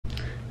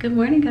Good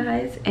morning,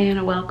 guys,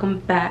 and welcome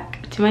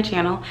back to my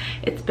channel.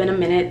 It's been a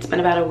minute. It's been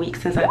about a week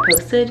since I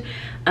posted.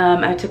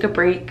 I took a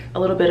break, a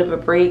little bit of a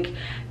break,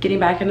 getting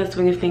back in the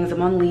swing of things.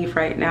 I'm on leave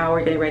right now.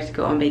 We're getting ready to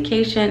go on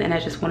vacation, and I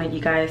just wanted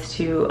you guys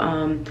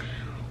to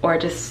or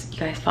just you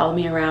guys follow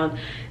me around,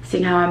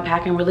 seeing how I'm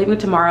packing. We're leaving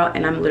tomorrow,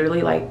 and I'm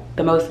literally like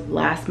the most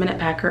last minute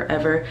packer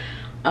ever.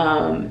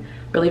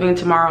 We're leaving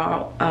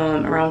tomorrow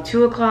around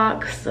 2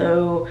 o'clock,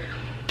 so,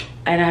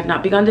 and I have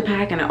not begun to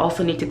pack, and I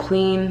also need to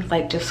clean,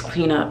 like just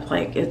clean up.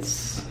 Like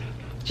it's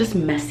just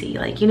messy,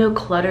 like, you know,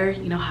 clutter.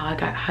 You know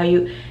how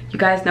you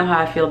guys know how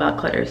I feel about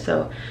clutter.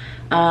 So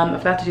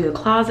I've got to do the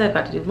closet, I've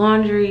got to do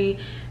laundry,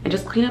 and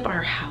just clean up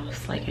our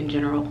house, like in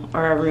general,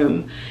 or our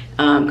room,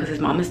 because his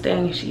mom is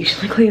staying. She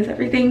usually cleans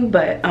everything,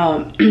 but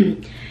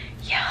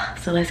yeah,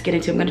 so let's get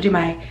into it. I'm gonna do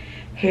my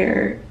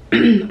hair.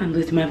 I'm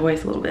losing my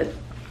voice a little bit.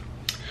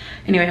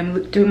 Anyway,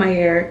 I'm doing my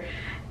hair,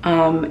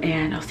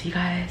 and I'll see you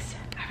guys.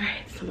 All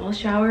right, so I'm all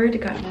showered,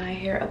 got my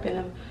hair up in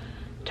a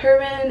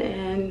turban,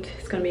 and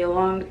it's gonna be a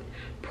long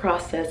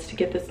process to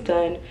get this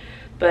done,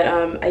 but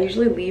I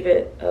usually leave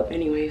it up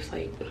anyways,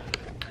 like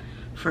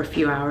for a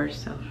few hours,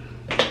 so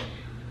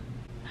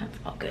that's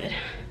all good.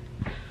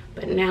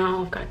 But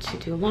now I've got to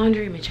do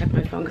laundry. Let me check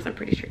my phone because I'm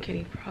pretty sure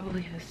Kenny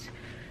probably has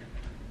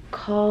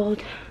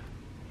called.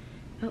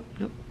 Oh,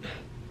 nope.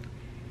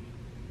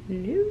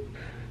 Nope.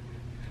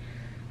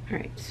 All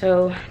right,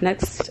 so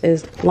next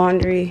is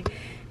laundry.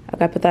 I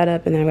gotta put that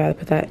up, and then I gotta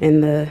put that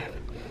in the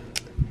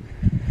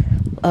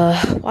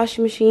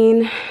washing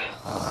machine.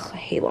 Ugh, I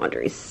hate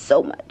laundry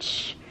so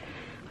much.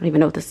 I don't even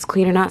know if this is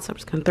clean or not, so I'm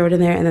just gonna throw it in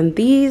there. And then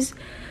these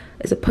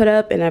is a put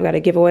up, and I've got a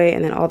giveaway,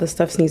 and then all this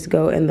stuff needs to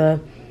go in the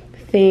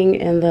thing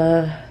in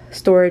the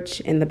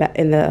storage in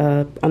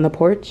the on the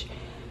porch.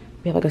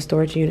 We have like a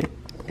storage unit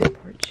on the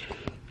porch.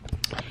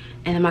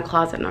 And in my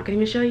closet, I'm not gonna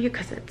even show you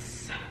because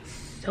it's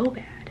so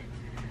bad.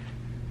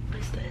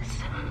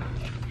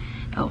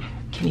 Oh,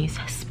 Kenny's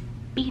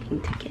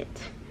speeding ticket.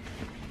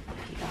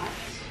 He got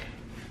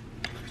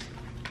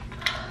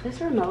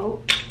this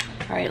remote.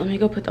 All right, let me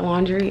go put the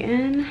laundry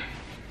in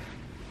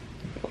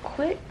real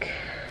quick.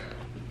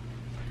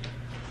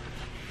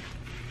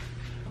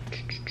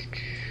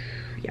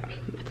 Yeah,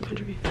 put the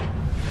laundry in.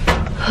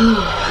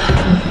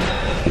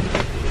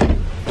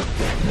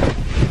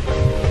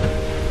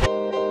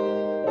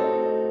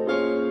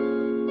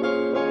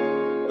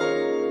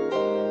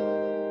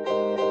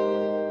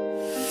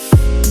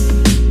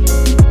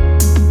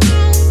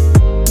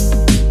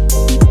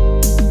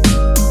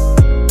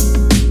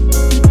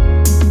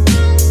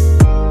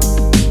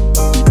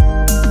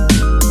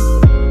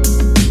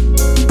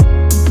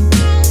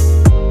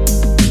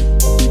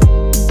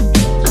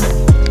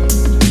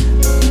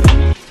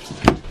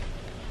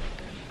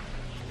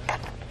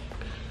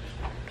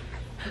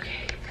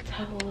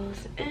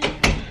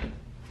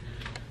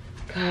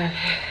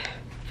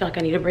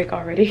 I need a break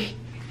already.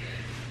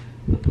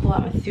 Pull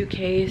out my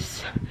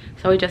suitcase.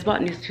 So we just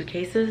bought new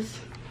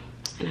suitcases,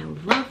 and I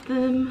love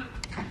them.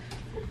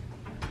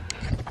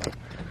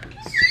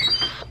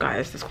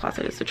 Guys, this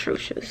closet is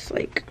atrocious,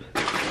 like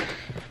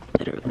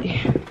literally.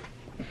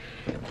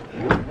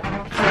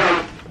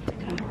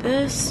 Got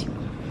this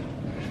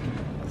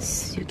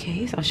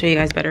suitcase. I'll show you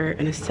guys better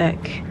in a sec.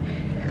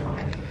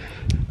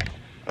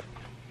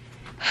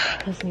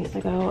 This needs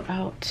to go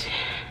out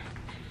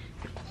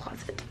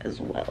as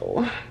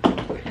well.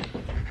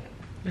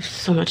 There's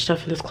so much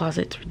stuff in this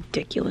closet, it's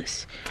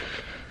ridiculous.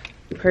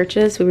 We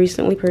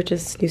recently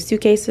purchased new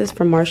suitcases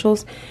from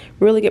Marshall's.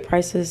 Really good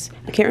prices.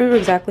 I can't remember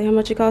exactly how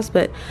much it cost,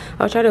 but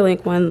I'll try to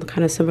link one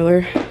kind of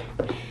similar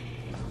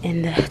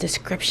in the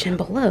description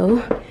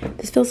below.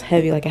 This feels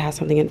heavy, like it has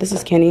something in it. This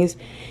is Kenny's.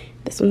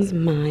 This one's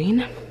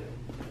mine.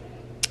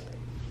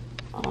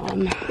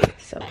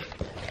 So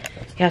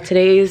yeah,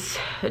 today's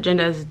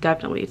agenda is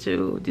definitely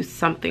to do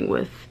something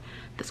with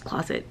this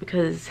closet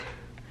because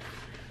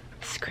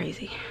it's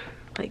crazy,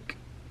 like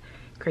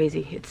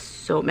crazy. It's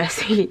so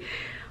messy.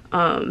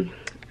 Gotta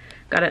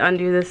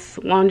undo this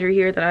laundry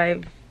here that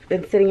I've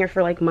been sitting here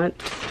for like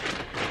months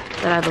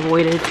that I've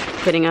avoided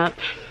putting up.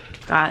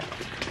 Got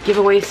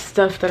giveaway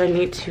stuff that I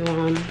need to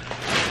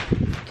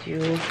do.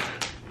 This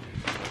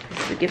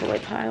is the giveaway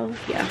pile.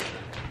 Yeah,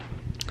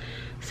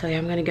 so yeah,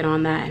 I'm gonna get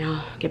on that, and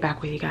I'll get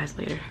back with you guys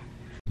later.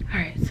 All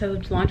right,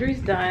 so laundry's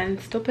done.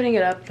 Still putting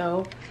it up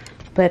though,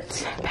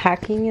 but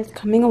packing is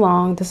coming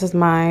along. This is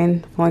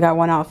mine. Only got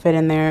one outfit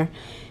in there.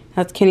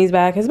 That's Kenny's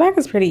bag. His bag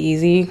is pretty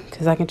easy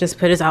because I can just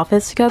put his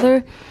outfits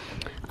together,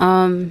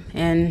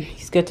 and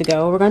he's good to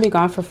go. We're gonna be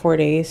gone for 4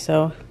 days,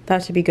 so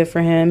that should be good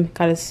for him.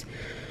 Got his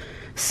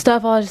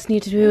stuff. All I just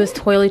need to do is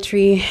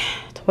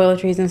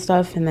toiletries and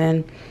stuff, and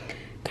then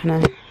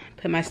kind of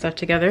put my stuff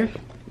together.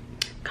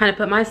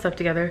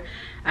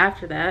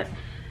 After that.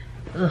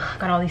 Ugh,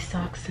 got all these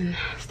socks and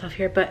stuff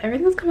here, but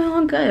everything's coming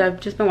along good. I've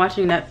just been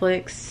watching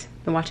Netflix,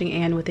 been watching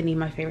Anne with Annie,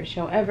 my favorite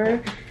show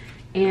ever,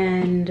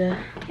 and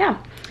yeah.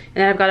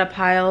 And then I've got a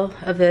pile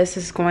of this.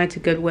 This is going to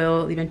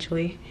Goodwill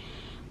eventually.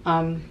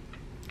 So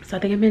I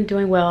think I've been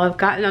doing well. I've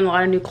gotten a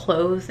lot of new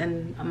clothes,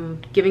 and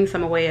I'm giving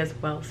some away as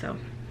well. So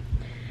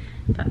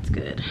That's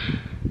good.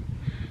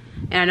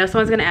 And I know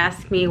someone's gonna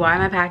ask me, why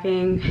am I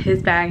packing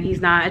his bag? He's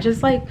not. It's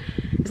just like,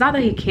 it's not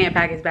that he can't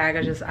pack his bag.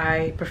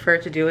 I prefer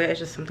to do it. It's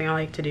just something I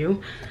like to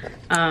do.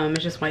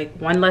 It's just like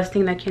one less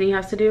thing that Kenny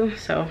has to do.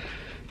 So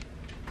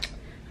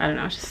I don't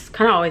know. It's just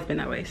kind of always been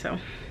that way. So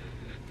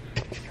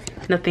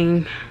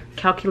nothing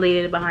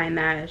calculated behind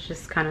that. It's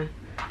just kind of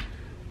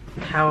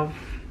how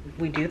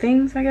we do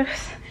things, I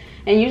guess.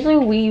 And usually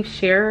we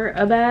share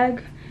a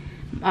bag,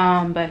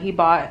 but he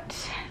bought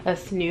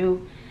us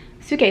new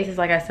suitcases,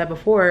 like I said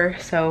before,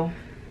 so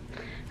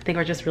I think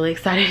we're just really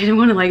excited. Didn't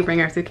want to like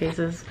bring our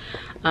suitcases,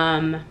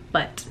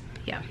 but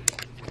yeah.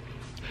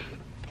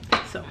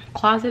 So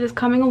closet is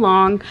coming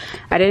along.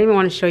 I didn't even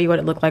want to show you what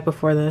it looked like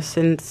before this,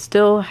 and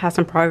still has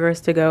some progress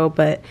to go,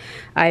 but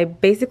I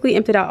basically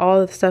emptied out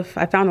all the stuff.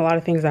 I found a lot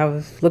of things I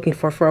was looking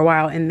for a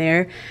while in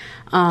there,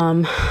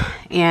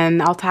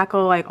 and I'll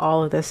tackle like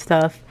all of this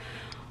stuff,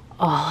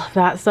 all of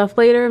that stuff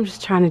later. I'm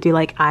just trying to do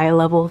like eye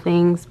level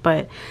things,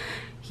 but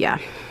yeah.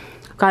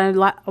 Got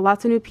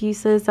lots of new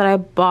pieces that I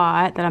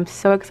bought that I'm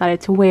so excited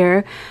to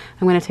wear.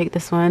 I'm gonna take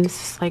this one.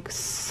 This is like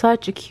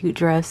such a cute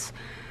dress.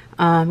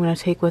 I'm gonna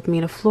take with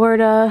me to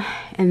Florida,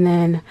 and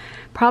then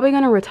probably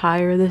gonna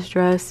retire this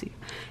dress.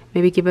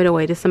 Maybe give it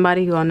away to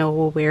somebody who I know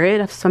will wear it.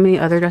 I have so many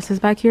other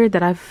dresses back here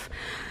that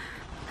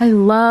I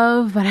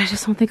love, but I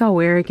just don't think I'll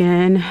wear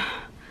again.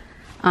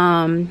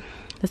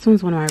 This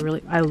one's one of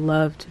my I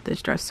loved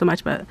this dress so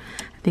much, but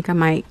I think I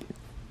might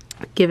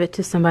give it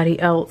to somebody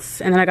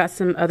else. And then I got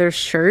some other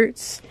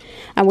shirts.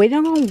 I'm waiting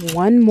on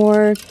one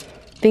more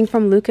thing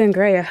from Luca and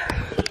Gray.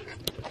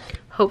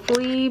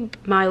 Hopefully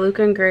my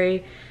Luca and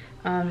Gray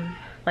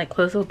like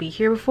clothes will be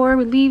here before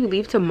we leave. We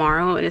leave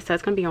tomorrow, and it says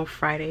it's gonna be on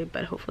Friday,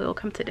 but hopefully it'll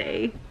come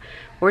today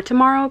or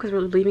tomorrow, because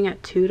we're leaving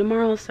at 2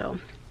 tomorrow. So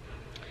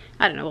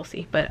I don't know, we'll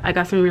see. But I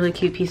got some really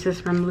cute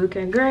pieces from Luca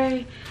and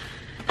Gray,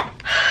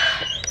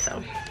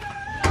 so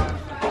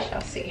we shall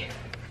see.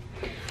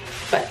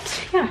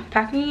 But yeah,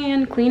 packing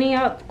and cleaning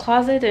out the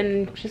closet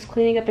and just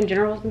cleaning up in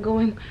general has been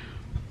going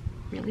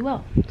really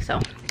well. So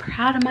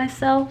proud of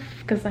myself,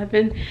 because I've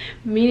been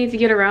meaning to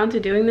get around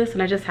to doing this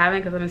and I just haven't,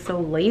 because I've been so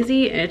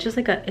lazy, and it's just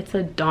like it's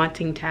a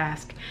daunting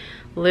task,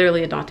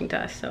 literally a daunting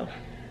task. So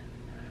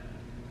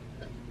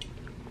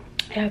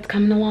yeah, it's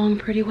coming along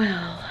pretty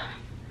well.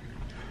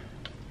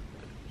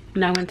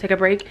 Now I'm gonna take a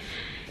break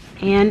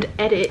and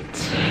edit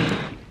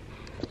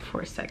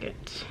for a second.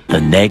 The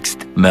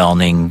next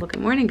morning. Well,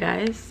 good morning,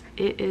 guys.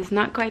 It is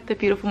not quite the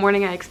beautiful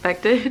morning I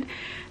expected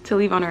to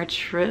leave on our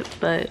trip,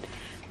 but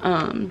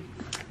I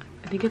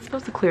think it's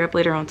supposed to clear up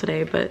later on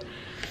today, but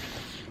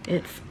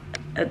it's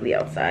ugly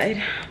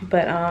outside.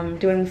 But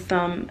doing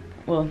some,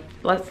 well,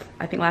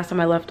 I think last time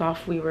I left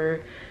off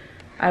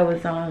I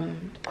was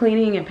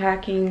cleaning and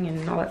packing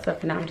and all that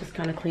stuff, and now I'm just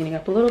kind of cleaning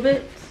up a little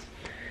bit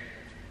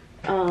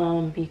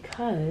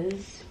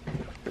because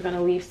we're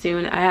gonna leave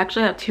soon. I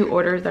actually have 2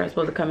 orders that are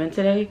supposed to come in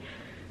today.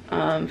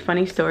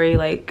 Funny story,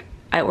 like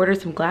I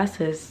ordered some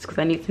glasses because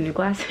I need some new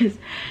glasses,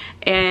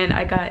 and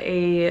I got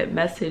a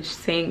message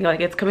saying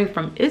like it's coming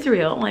from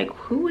Israel. I'm like,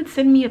 who would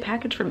send me a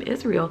package from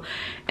Israel?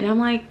 And I'm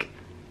like,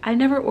 I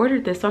never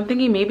ordered this. So I'm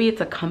thinking maybe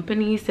it's a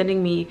company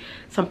sending me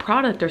some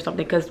product or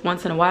something, because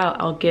once in a while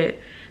I'll get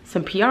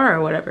some PR or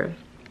whatever.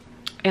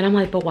 And I'm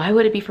like, but why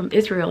would it be from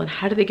Israel, and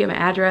how did they get my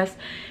address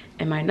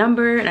and my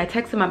number? And I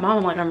texted my mom,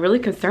 I'm like, I'm really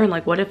concerned,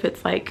 like what if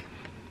it's like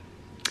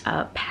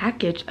a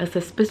package, a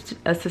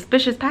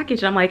suspicious package?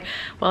 And I'm like,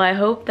 well, I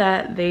hope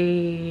that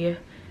they,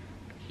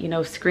 you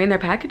know, screen their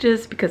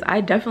packages, because I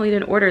definitely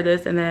didn't order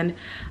this. And then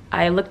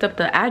I looked up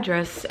the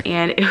address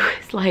and it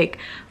was like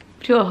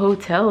to a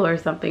hotel or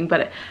something,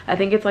 but I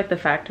think it's like the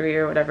factory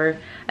or whatever.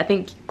 I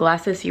think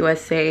Glasses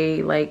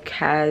USA like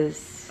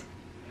has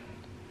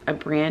a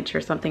branch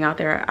or something out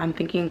there. I'm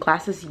thinking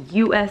Glasses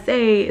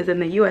USA is in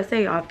the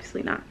USA,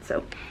 obviously not.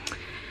 So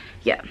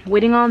yeah,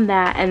 waiting on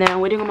that, and then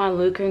I'm waiting on my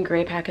Luca and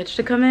Gray package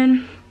to come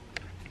in.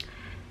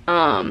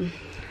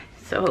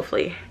 So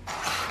hopefully,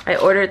 I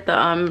ordered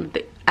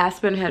the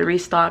Aspen had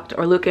restocked,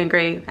 or Luca and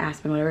Gray,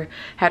 Aspen, whatever,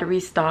 had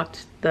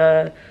restocked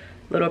the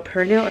little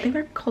pernil. I think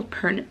they're called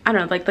pernil. I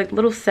don't know, like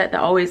little set that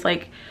always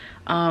like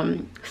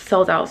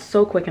sells out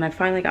so quick. And I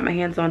finally got my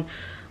hands on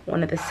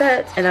one of the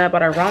sets, and then I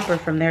bought a romper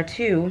from there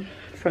too,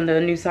 from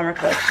the new summer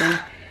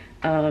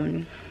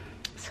collection.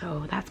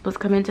 So that's supposed to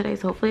come in today,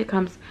 so hopefully it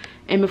comes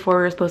in before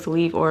we're supposed to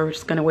leave, or we're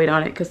just gonna wait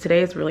on it, because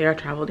today is really our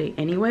travel day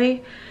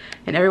anyway,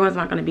 and everyone's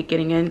not gonna be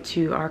getting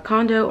into our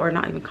condo, or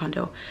not even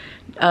condo,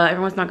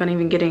 everyone's not gonna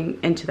even getting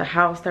into the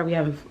house that we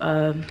have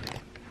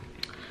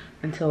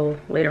until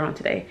later on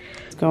today.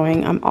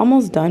 I'm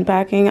almost done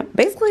packing.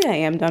 Basically I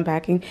am done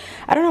packing.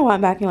 I don't know why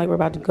I'm packing like we're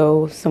about to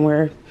go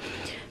somewhere,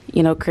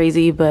 you know,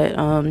 crazy, but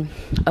oh,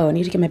 I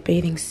need to get my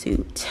bathing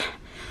suit.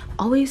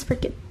 Always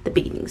forget the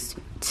bathing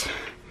suit.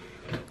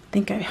 I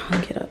think I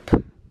hung it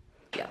up.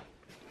 Yeah.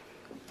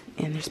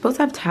 And they're supposed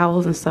to have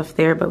towels and stuff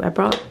there, but I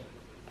brought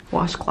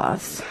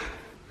washcloths.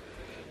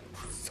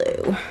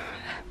 So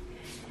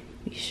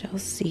we shall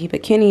see.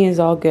 But Kenny is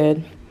all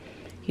good.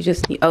 He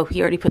just, oh,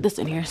 he already put this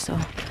in here, so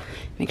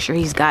make sure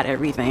he's got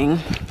everything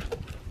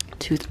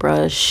to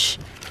toothbrush,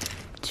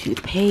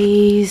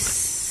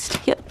 toothpaste.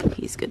 Yep,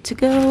 he's good to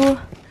go.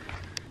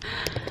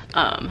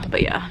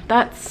 But yeah,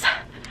 that's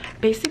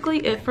basically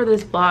it for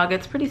this vlog.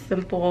 It's pretty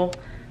simple.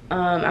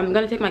 I'm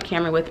gonna take my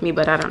camera with me,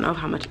 but I don't know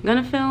how much I'm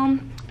gonna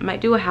film. I might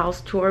do a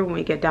house tour when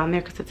we get down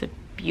there because it's a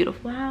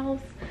beautiful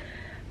house.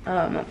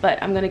 But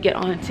I'm gonna get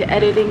on to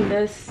editing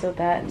this so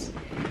that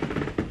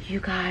you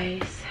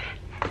guys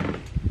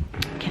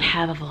can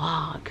have a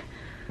vlog.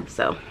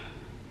 So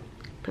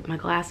put my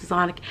glasses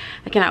on.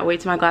 I cannot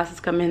wait till my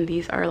glasses come in.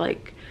 These are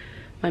like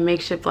my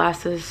makeshift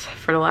glasses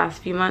for the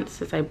last few months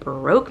since I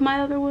broke my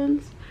other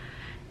ones.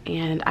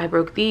 And I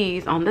broke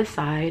these on this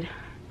side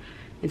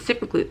and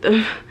super glued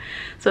them.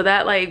 So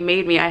that like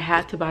made me, I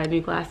had to buy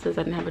new glasses.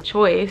 I didn't have a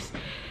choice.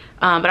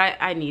 But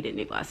I needed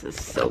new glasses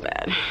so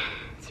bad.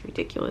 It's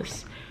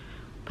ridiculous.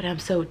 But I'm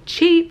so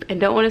cheap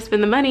and don't want to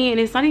spend the money, and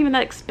it's not even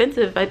that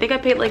expensive. I think I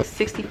paid like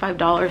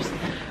 $65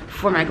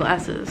 for my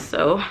glasses.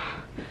 So,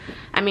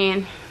 I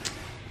mean,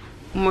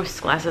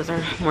 most glasses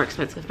are more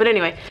expensive. But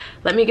anyway,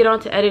 let me get on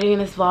to editing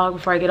this vlog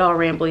before I get all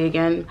rambly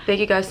again. Thank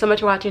you guys so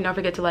much for watching. Don't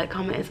forget to like,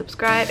 comment, and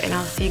subscribe, and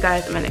I'll see you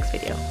guys in my next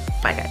video.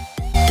 Bye guys.